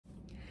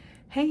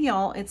Hey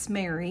y'all, it's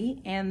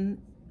Mary,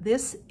 and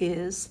this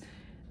is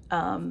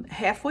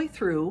halfway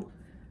through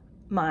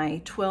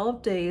my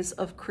 12 Days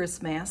of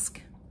Christmask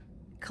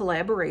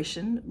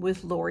collaboration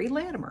with Laurie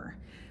Latimer.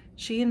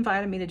 She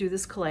invited me to do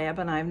this collab,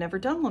 and I've never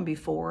done one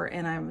before,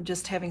 and I'm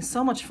just having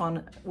so much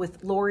fun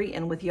with Laurie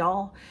and with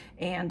y'all,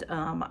 and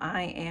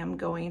I am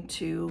going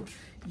to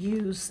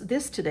use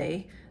this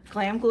today,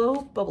 Glam Glow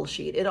Bubble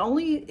Sheet. It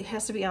only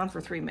has to be on for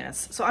 3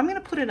 minutes. So I'm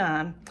gonna put it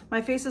on. My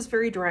face is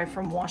very dry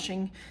from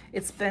washing.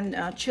 It's been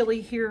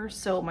chilly here,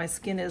 so my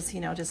skin is,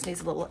 just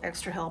needs a little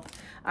extra help.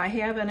 I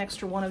have an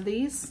extra one of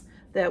these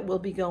that will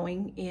be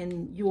going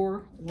in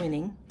your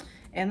winning.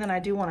 And then I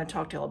do wanna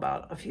talk to you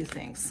about a few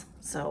things.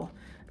 So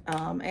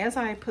as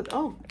I put,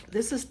 oh,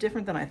 this is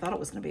different than I thought it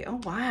was gonna be. Oh,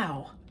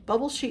 wow,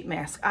 bubble sheet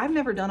mask. I've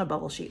never done a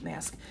bubble sheet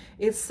mask.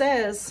 It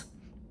says,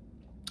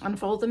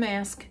 unfold the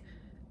mask,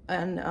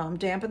 and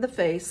dampen the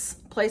face,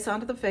 place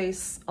onto the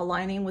face,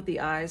 aligning with the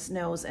eyes,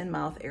 nose, and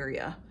mouth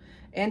area.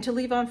 And to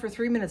leave on for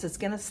 3 minutes, it's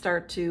gonna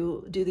start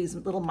to do these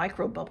little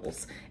micro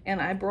bubbles.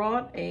 And I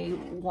brought a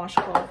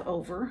washcloth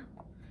over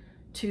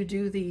to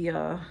do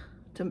the,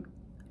 to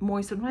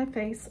moisten my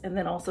face, and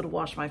then also to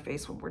wash my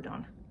face when we're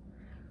done.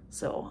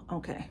 So,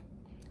 okay.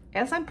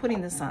 As I'm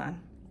putting this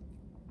on,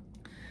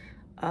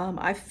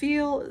 I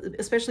feel,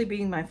 especially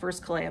being my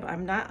first collab,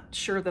 I'm not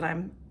sure that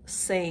I'm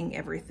saying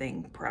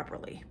everything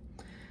properly.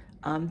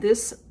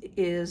 This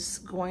is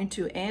going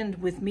to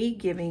end with me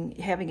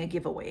having a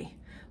giveaway.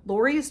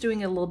 Laurie is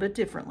doing it a little bit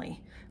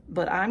differently,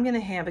 but I'm going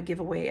to have a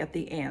giveaway at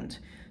the end.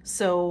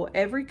 So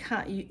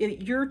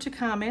you're to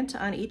comment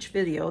on each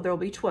video. There will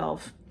be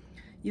 12.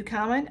 You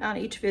comment on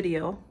each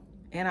video,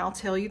 and I'll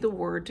tell you the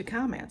word to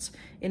comment.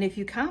 And if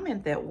you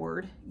comment that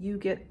word, you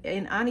get,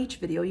 and on each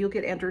video, you'll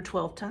get entered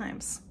 12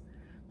 times.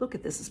 Look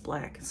at this, it's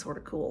black. It's sort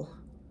of cool.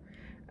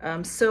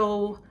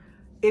 So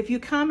if you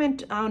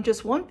comment on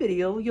just one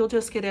video, you'll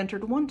just get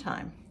entered one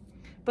time.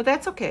 But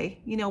that's okay,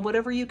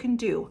 whatever you can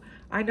do.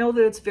 I know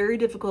that it's very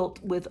difficult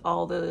with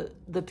all the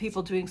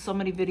people doing so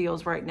many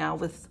videos right now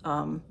with,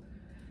 I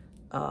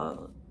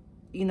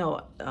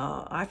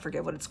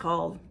forget what it's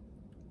called,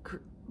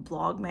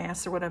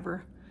 Vlogmas or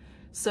whatever.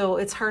 So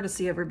it's hard to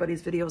see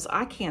everybody's videos.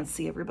 I can't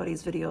see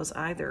everybody's videos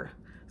either.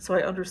 So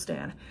I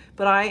understand,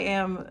 but I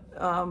am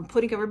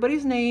putting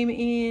everybody's name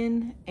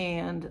in,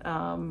 and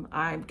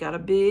I've got a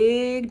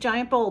big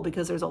giant bowl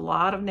because there's a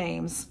lot of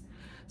names.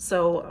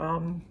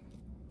 So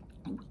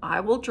I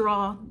will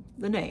draw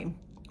the name.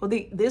 Well,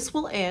 this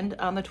will end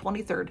on the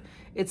 23rd.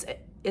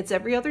 It's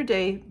every other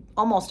day,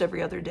 almost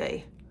every other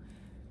day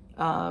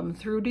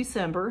through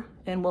December,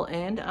 and will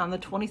end on the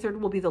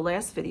 23rd will be the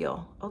last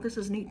video. Oh, this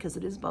is neat because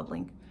it is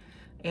bubbling.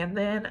 And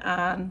then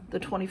on the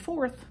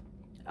 24th,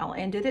 I'll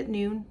end it at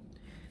noon.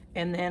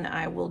 And then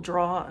I will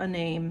draw a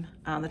name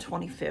on the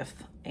 25th,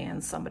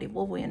 and somebody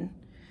will win.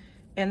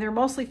 And they're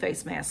mostly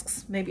face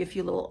masks, maybe a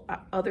few little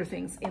other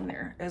things in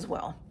there as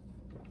well.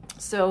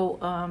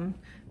 So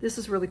this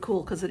is really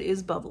cool because it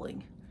is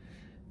bubbling.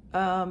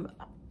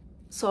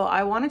 So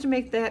I wanted to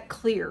make that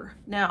clear.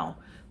 Now,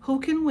 who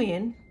can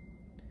win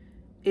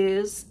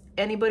is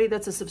anybody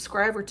that's a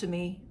subscriber to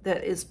me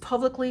that is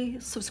publicly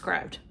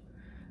subscribed.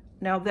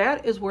 Now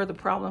that is where the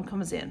problem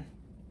comes in,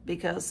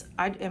 because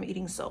I am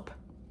eating soap.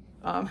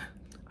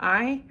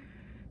 I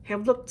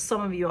have looked some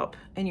of you up,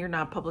 and you're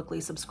not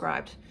publicly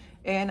subscribed.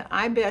 And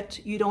I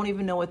bet you don't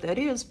even know what that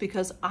is,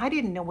 because I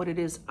didn't know what it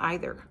is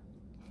either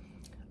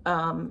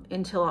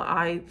until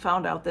I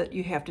found out that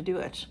you have to do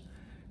it.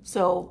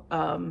 So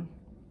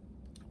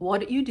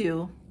what you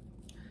do,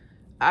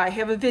 I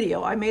have a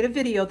video. I made a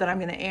video that I'm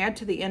going to add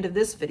to the end of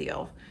this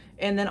video.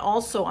 And then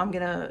also I'm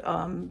going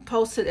to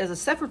post it as a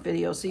separate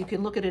video so you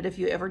can look at it if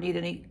you ever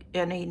need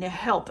any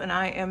help.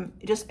 And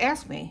just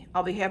ask me.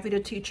 I'll be happy to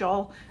teach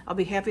y'all. I'll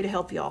be happy to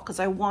help y'all, because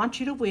I want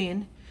you to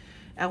win.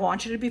 I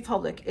want you to be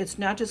public. It's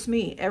not just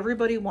me.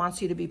 Everybody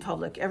wants you to be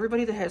public.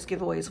 Everybody that has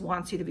giveaways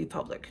wants you to be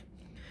public.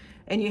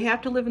 And you have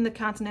to live in the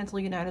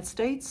continental United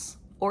States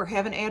or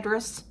have an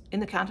address in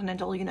the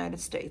continental United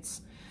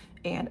States.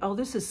 And oh,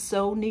 this is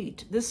so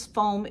neat. This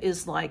foam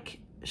is like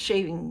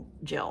shaving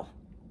gel.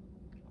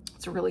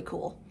 It's really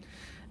cool.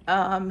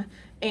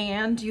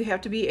 And you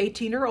have to be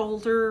 18 or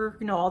older,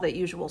 all that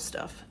usual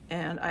stuff.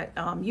 And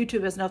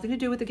YouTube has nothing to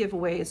do with the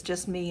giveaway. It's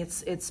just me.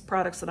 It's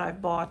products that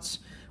I've bought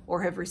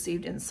or have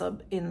received in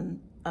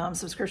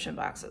subscription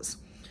boxes.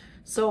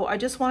 So I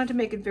just wanted to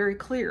make it very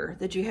clear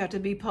that you have to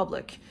be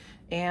public.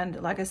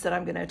 And like I said,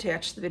 I'm going to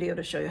attach the video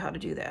to show you how to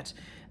do that.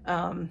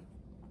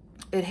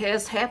 It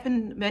has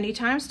happened many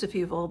times to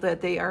people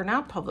that they are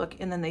not public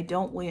and then they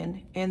don't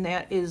win. And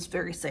that is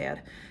very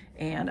sad.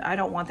 And I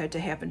don't want that to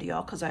happen to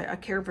y'all, because I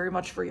care very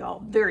much for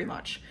y'all, very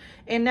much.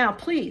 And now,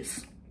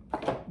 please,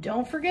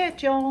 don't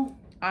forget, y'all,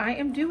 I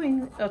am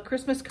doing a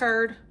Christmas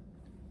card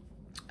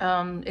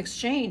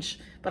exchange,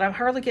 but I'm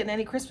hardly getting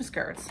any Christmas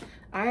cards.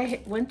 I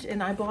went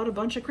and I bought a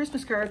bunch of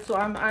Christmas cards, so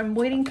I'm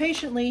waiting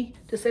patiently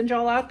to send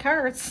y'all out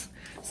cards.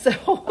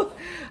 So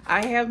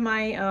I have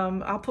my,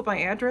 I'll put my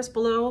address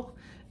below,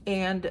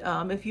 and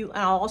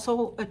I'll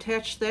also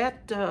attach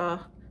that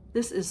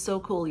This is so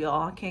cool,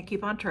 y'all. I can't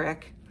keep on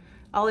track.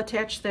 I'll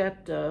attach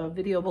that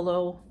video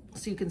below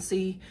so you can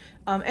see.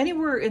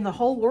 Anywhere in the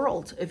whole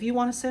world, if you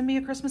want to send me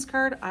a Christmas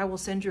card, I will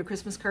send you a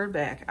Christmas card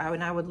back.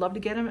 And I would love to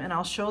get them, and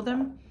I'll show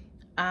them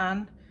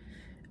on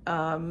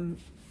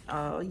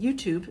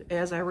YouTube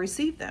as I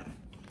receive them.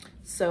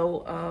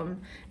 So,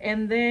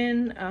 and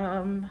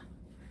then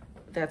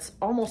that's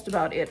almost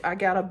about it. I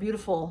got a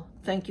beautiful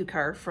thank you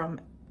card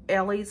from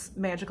Alli's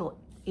Magical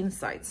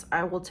Insights.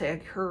 I will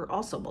tag her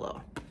also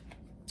below.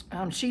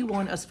 She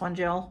won a Sponge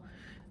Gel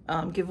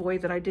giveaway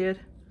that I did,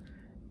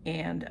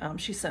 and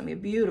she sent me a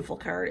beautiful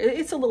card.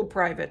 It's a little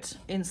private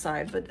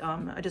inside, but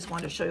I just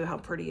wanted to show you how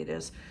pretty it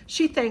is.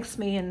 She thanks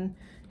me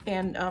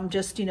and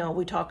just, you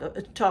know,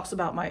 talks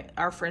about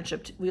our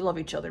friendship. We love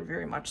each other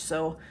very much.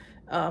 So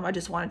I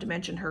just wanted to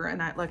mention her, and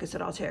like I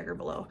said, I'll tag her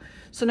below.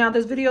 So now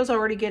this video is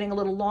already getting a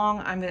little long.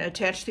 I'm going to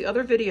attach the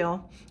other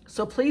video.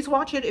 So please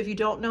watch it if you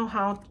don't know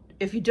how,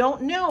 if you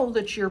don't know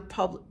that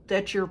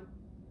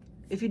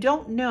if you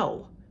don't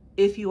know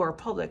if you are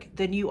public,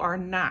 then you are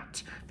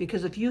not.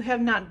 Because if you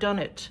have not done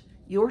it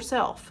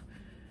yourself,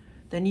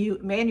 then you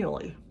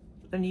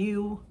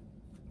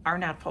are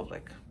not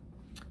public.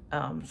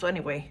 So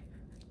anyway,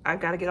 I've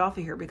got to get off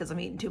of here because I'm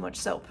eating too much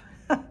soap.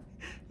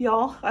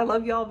 Y'all, I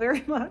love y'all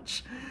very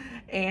much.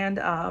 And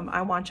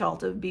I want y'all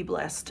to be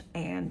blessed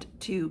and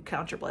to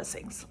count your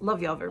blessings.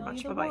 Love y'all very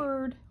much.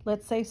 Bye-bye.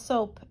 Let's say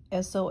soap,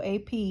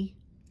 S-O-A-P.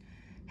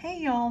 Hey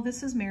y'all,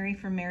 this is Mary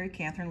from Mary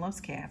Catherine Loves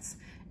Cats.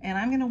 And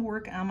I'm gonna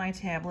work on my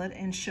tablet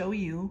and show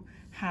you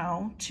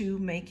how to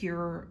make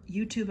your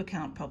YouTube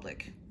account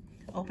public.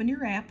 Open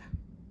your app,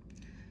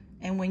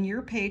 and when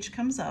your page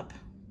comes up,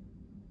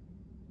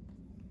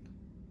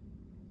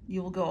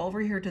 you will go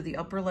over here to the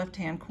upper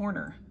left-hand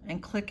corner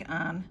and click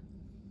on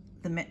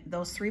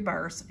those three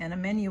bars, and a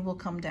menu will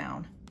come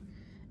down.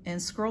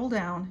 And scroll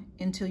down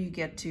until you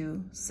get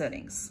to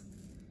Settings.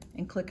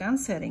 And click on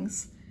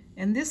Settings,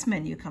 and this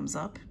menu comes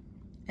up,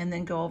 and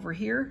then go over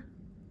here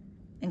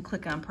and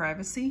click on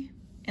Privacy,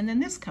 and then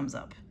this comes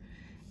up.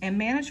 And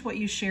Manage What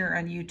You Share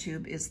on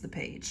YouTube is the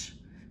page,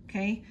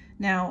 okay?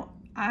 Now,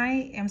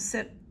 I am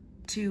set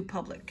to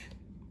public.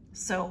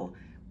 So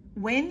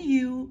when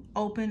you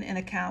open an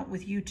account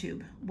with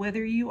YouTube,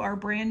 whether you are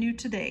brand new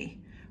today,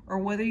 or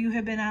whether you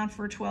have been on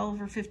for 12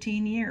 or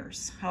 15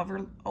 years,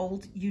 however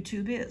old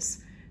YouTube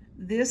is,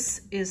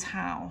 this is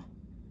how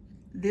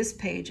this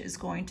page is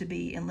going to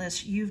be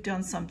unless you've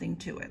done something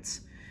to it.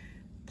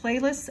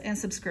 Playlists and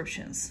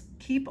subscriptions.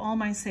 Keep all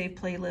my saved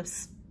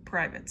playlists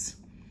privates.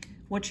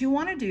 What you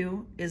want to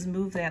do is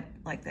move that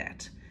like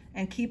that,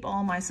 and keep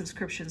all my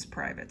subscriptions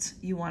privates.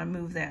 You want to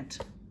move that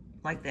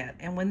like that.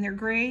 And when they're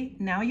gray,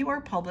 now you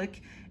are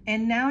public,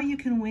 and now you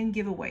can win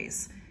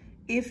giveaways.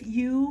 If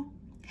you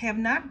have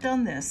not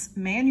done this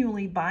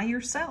manually by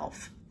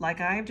yourself,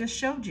 like I've just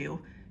showed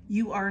you,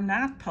 you are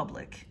not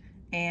public,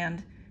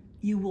 and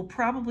you will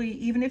probably,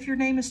 even if your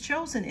name is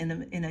chosen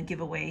in a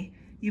giveaway,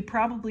 you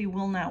probably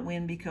will not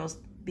win because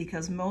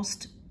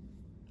most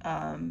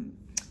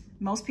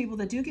people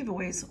that do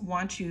giveaways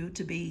want you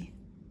to be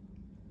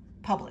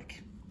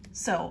public.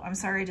 So I'm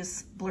sorry, I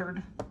just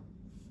blurred.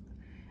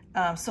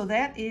 So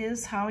that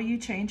is how you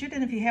change it.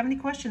 And if you have any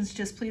questions,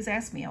 just please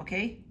ask me,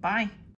 okay? Bye.